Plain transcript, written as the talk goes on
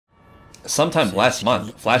sometime last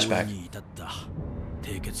month. Flashback.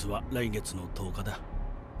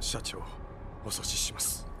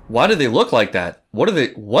 Why do they look like that?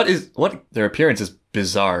 What? Their appearance is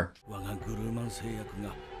bizarre.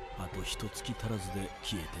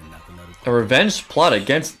 A revenge plot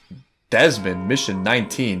against Desmond, mission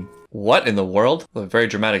 19. What in the world? A very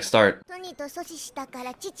dramatic start.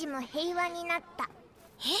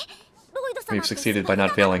 We've succeeded by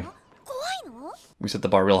not failing. We set the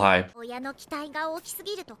bar real high.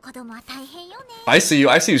 I see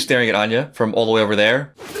you staring at Anya from all the way over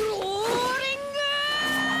there.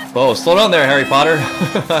 Whoa, slow down there, Harry Potter.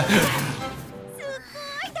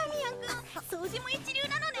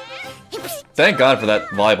 Thank God for that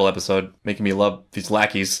volleyball episode, making me love these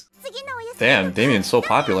lackeys. Damn, Damian's so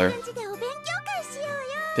popular.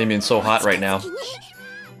 Damian's so hot right now.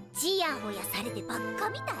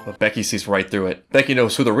 But Becky sees right through it. Becky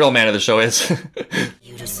knows who the real man of the show is.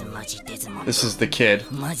 This is the kid.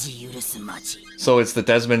 So it's the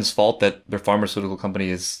Desmond's fault that their pharmaceutical company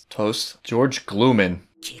is toast? George Glooman.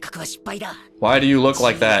 Why do you look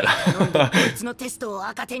like that?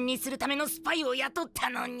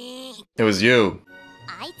 It was you.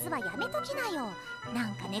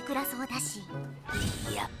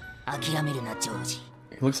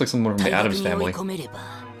 He looks like someone from the Addams Family.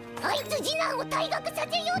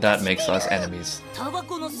 That makes us enemies.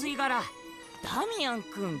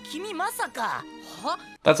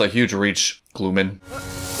 That's a huge reach, Glooman.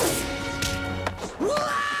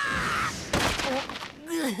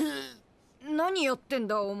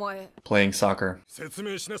 Playing soccer.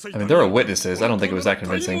 I mean, there are witnesses. I don't think it was that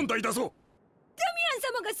convincing.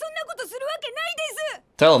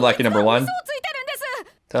 Tell him, Lackey number 1.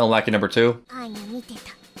 Tell him, Lackey number 2. I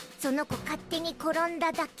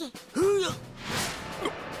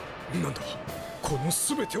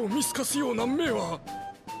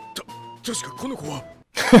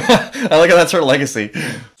like how that's her legacy.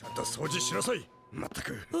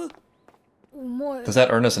 Does that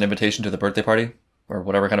earn us an invitation to the birthday party? Or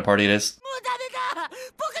whatever kind of party it is?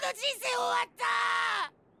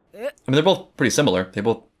 I mean, they're both pretty similar. They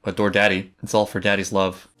both adore Daddy. It's all for Daddy's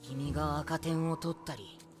love.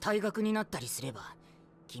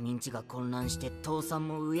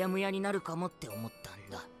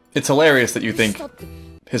 It's hilarious that you think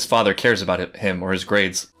his father cares about him or his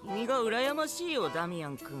grades.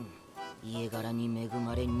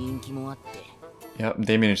 Yep,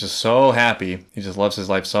 Damian is just so happy. He just loves his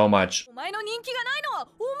life so much.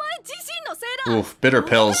 Oof, bitter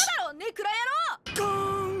pills.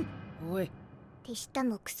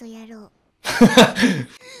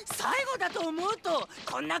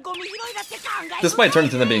 This might turn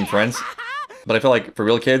into them being friends, but I feel like for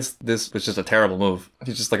real kids, this was just a terrible move.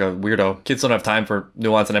 He's just like a weirdo. Kids don't have time for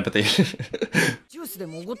nuance and empathy.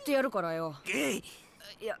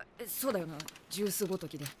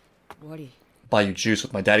 Buy you juice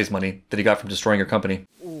with my daddy's money that he got from destroying your company.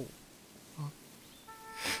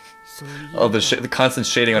 Oh, the constant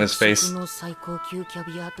shading on his face.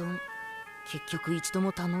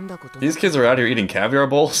 These kids are out here eating caviar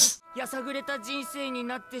bowls?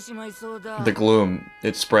 The gloom,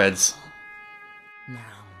 it spreads.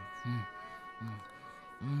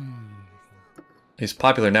 He's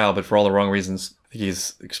popular now, but for all the wrong reasons. I think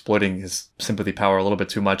he's exploiting his sympathy power a little bit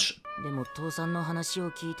too much.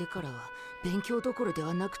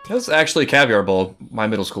 That's actually a caviar bowl. My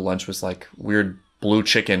middle school lunch was like weird blue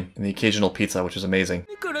chicken and the occasional pizza, which is amazing.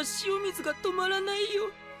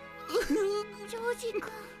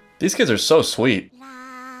 These kids are so sweet.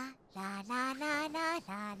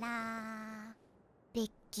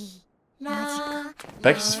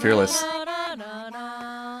 Becky's fearless.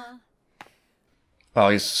 Oh,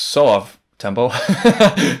 he's so off tempo.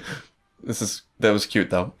 That was cute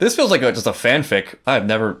though. This feels like just a fanfic. I've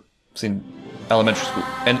never seen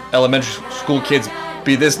elementary school kids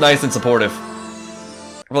be this nice and supportive.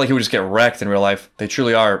 I feel like he would just get wrecked in real life. They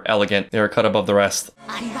truly are elegant. They are cut above the rest.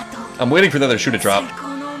 I'm waiting for the other shoe to drop.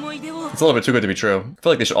 It's a little bit too good to be true. I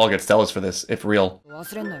feel like they should all get Stellas for this, if real.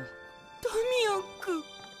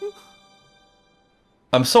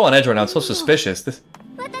 I'm so on edge right now. I'm so suspicious. Is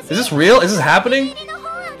this real? Is this happening?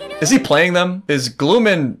 Is he playing them? Is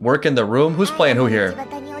Glooman working the room? Who's playing who here?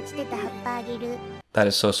 That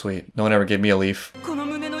is so sweet. No one ever gave me a leaf.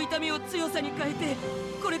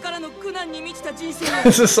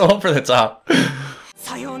 This is so over the top.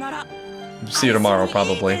 See you tomorrow,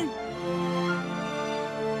 probably.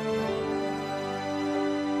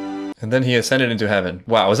 And then he ascended into heaven.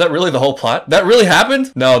 Wow, is that really the whole plot? That really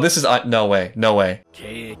happened? No, this is... no way. No way.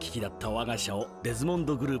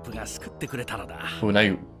 Ooh,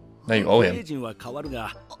 now Now you owe him. 経営陣は変わる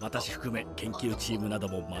が、私含め研究チームなど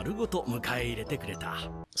も丸ごと迎え入れてくれた。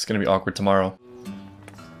It's gonna be awkward tomorrow.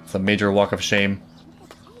 It's a major walk of shame.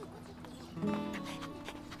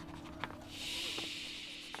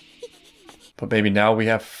 But maybe now we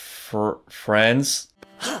have friends.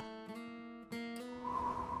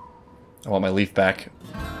 I want my leaf back.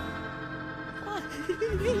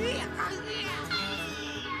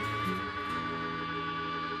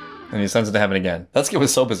 And he sends it to heaven again. That skit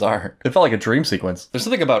was so bizarre. It felt like a dream sequence. There's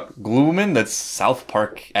something about Glooman that's South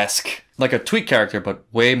Park-esque. Like a Tweet character, but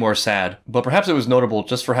way more sad. But perhaps it was notable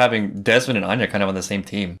just for having Desmond and Anya kind of on the same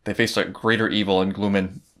team. They faced a greater evil in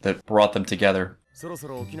Glooman that brought them together.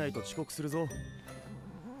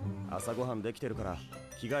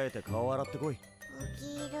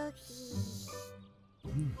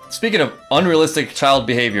 Speaking of unrealistic child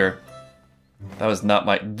behavior, that was not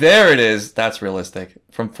my... There it is! That's realistic.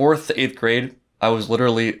 From 4th to 8th grade, I was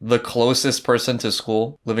literally the closest person to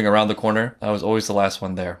school, living around the corner. I was always the last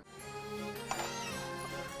one there.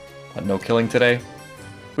 But no killing today.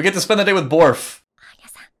 We get to spend the day with Borf!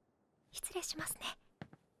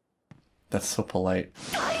 That's so polite.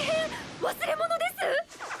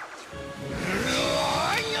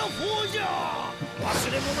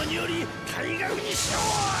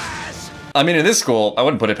 I mean, in this school, I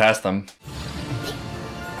wouldn't put it past them.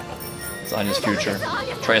 It's Anya's future.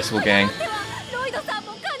 Tricycle gang.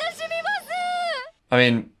 I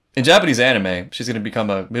mean, in Japanese anime, she's gonna become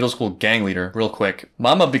a middle school gang leader real quick.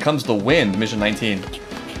 Mama becomes the wind, mission 19.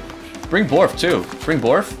 Bring Borf, too. Bring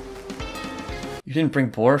Borf? You didn't bring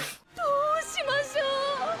Borf?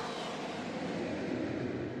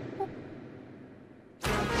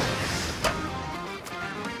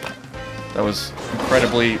 That was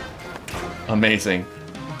incredibly amazing.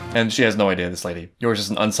 And she has no idea, this lady. Yor's just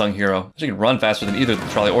an unsung hero. She can run faster than either the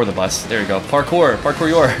trolley or the bus. There you go. Parkour! Parkour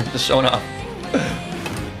Yor! Just showing off.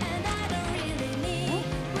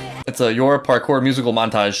 It's a Yor parkour musical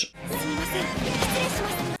montage.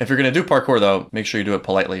 If you're gonna do parkour though, make sure you do it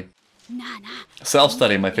politely.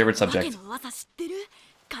 Self-study, my favorite subject.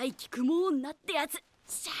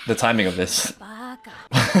 The timing of this.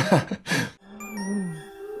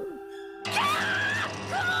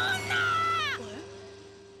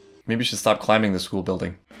 Maybe you should stop climbing the school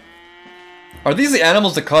building. Are these the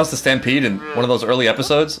animals that caused the stampede in one of those early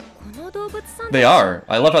episodes? They are.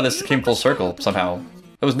 I love how this came full circle, somehow.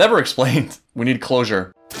 It was never explained. We need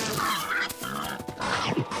closure.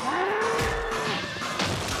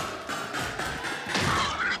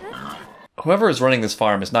 Whoever is running this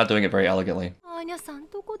farm is not doing it very elegantly.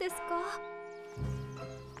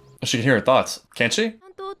 She can hear her thoughts, can't she?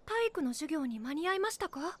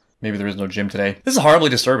 Maybe there is no gym today. This is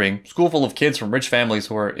horribly disturbing. School full of kids from rich families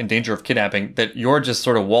who are in danger of kidnapping, that Yor just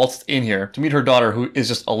sort of waltzed in here to meet her daughter who is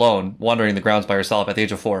just alone, wandering the grounds by herself at the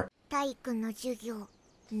age of 4.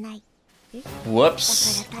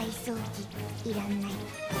 Whoops.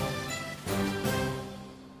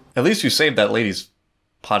 At least you saved that lady's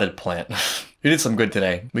potted plant. You did some good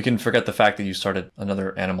today. We can forget the fact that you started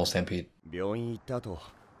another animal stampede. Oh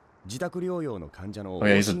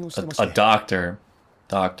yeah, he's a doctor.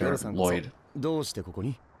 Dr. Lloyd.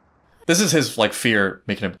 This is his, like, fear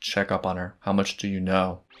making him check up on her. How much do you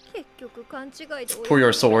know? Poor Yor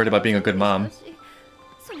is so worried about being a good mom.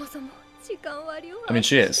 I mean,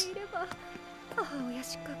 she is.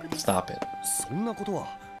 Stop it.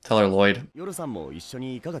 Tell her, Lloyd. We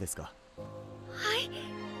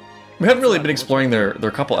haven't really been exploring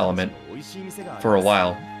their couple element for a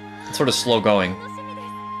while. It's sort of slow going.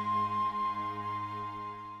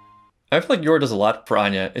 I feel like Yor does a lot for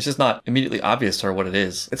Anya. It's just not immediately obvious to her what it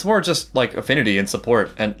is. It's more just like affinity and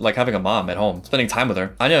support and like having a mom at home, spending time with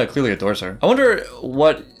her. Anya clearly adores her. I wonder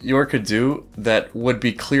what Yor could do that would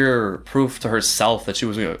be clear proof to herself that she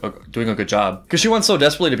was doing a good job. Because she wants so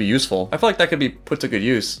desperately to be useful. I feel like that could be put to good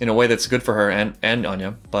use in a way that's good for her and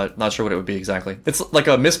Anya, but not sure what it would be exactly. It's like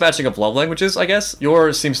a mismatching of love languages, I guess.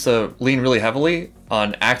 Yor seems to lean really heavily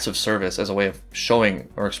on acts of service as a way of showing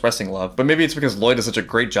or expressing love. But maybe it's because Lloyd does such a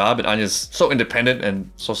great job and Anya's so independent and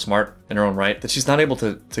so smart in her own right that she's not able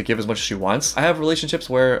to give as much as she wants. I have relationships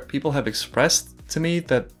where people have expressed to me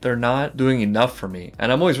that they're not doing enough for me.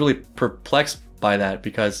 And I'm always really perplexed by that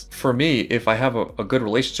because for me, if I have a good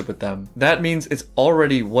relationship with them, that means it's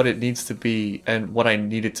already what it needs to be and what I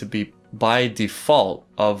need it to be by default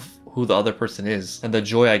of who the other person is and the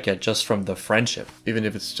joy I get just from the friendship, even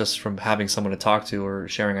if it's just from having someone to talk to or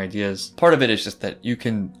sharing ideas. Part of it is just that you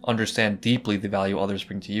can understand deeply the value others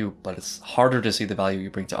bring to you, but it's harder to see the value you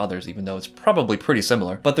bring to others, even though it's probably pretty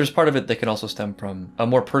similar. But there's part of it that can also stem from a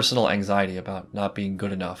more personal anxiety about not being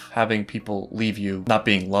good enough, having people leave you, not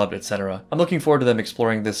being loved, etc. I'm looking forward to them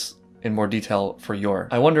exploring this in more detail for Yor.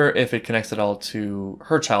 I wonder if it connects at all to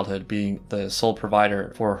her childhood being the sole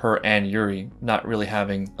provider for her and Yuri, not really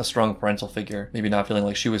having a strong parental figure, maybe not feeling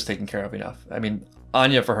like she was taken care of enough. I mean,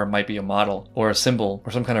 Anya for her might be a model or a symbol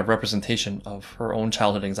or some kind of representation of her own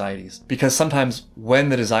childhood anxieties. Because sometimes when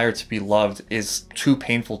the desire to be loved is too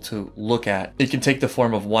painful to look at, it can take the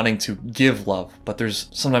form of wanting to give love, but there's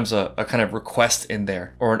sometimes a kind of request in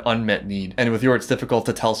there or an unmet need. And with Yor, it's difficult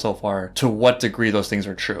to tell so far to what degree those things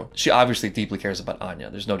are true. She obviously deeply cares about Anya,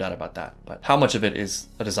 there's no doubt about that. But how much of it is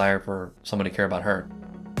a desire for someone to care about her?